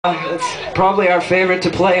It's probably our favorite to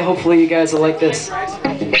play. Hopefully you guys will like this.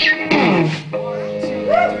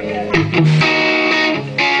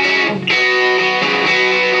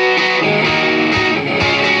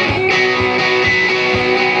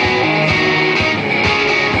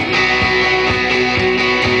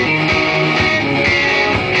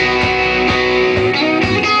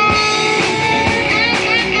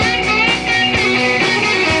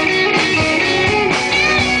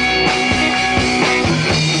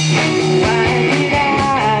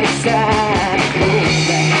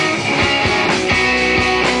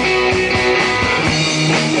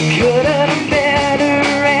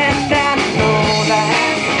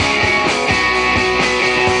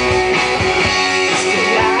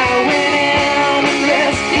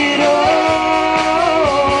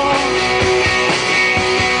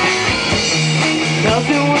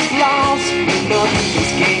 Nothing was lost, nothing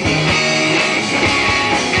was gained.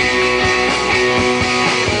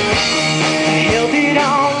 I held it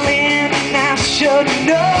all in and I showed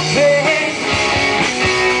no pain.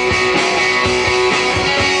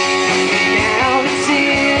 Now the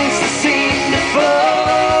tears seem to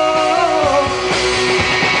fall.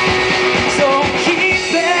 So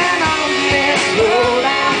keeping on this road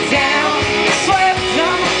I'm down, swept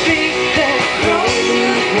on my feet then rolled to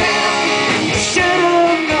the ground.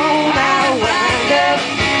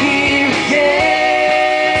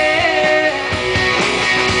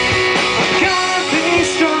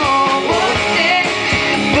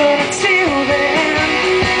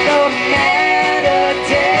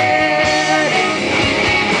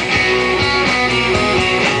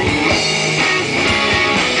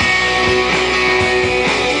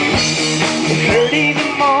 Hurting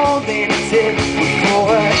more than it's ever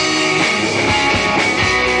before.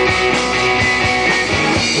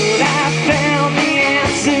 But I found the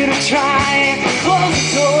answer to try and close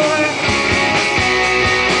the door.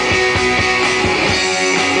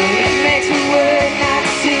 But it makes me work not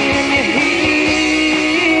seeing you here.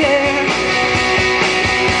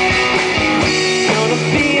 Gonna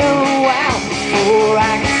be a while before I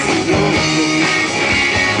can see your face.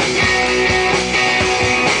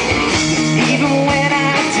 Even when I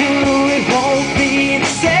do, it won't be the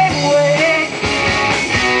same way.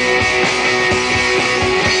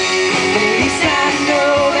 At least I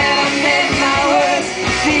know that I made my words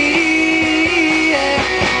clear.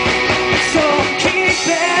 So I'm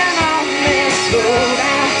keeping on this road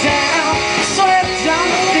I'm down, swept on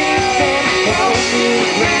the feet and fall to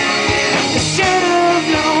the ground. I should have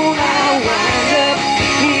known I'd wind up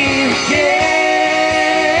here again.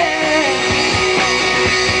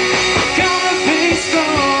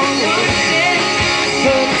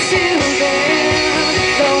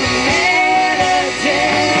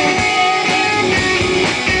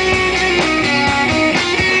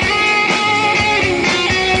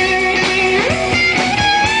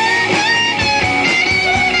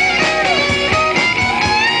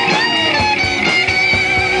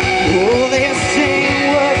 Oh, they say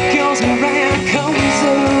what goes around comes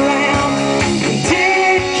around, and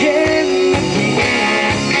did carry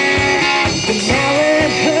again. But now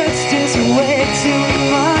it hurts just way too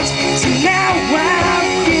much, so now I'm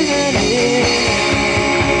giving in.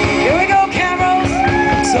 Here we go, Camrose.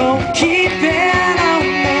 So keeping on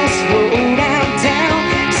this road I'm down,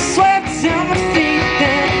 swept on my feet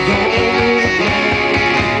then rolled to the ground.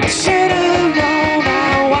 I should have known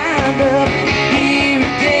I'd wind up here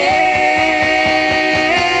again.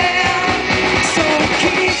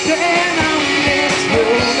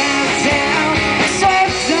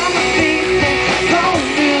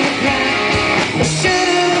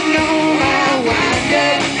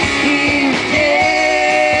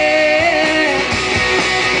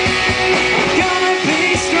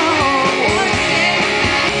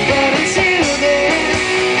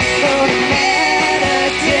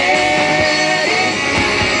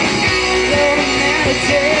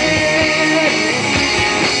 Take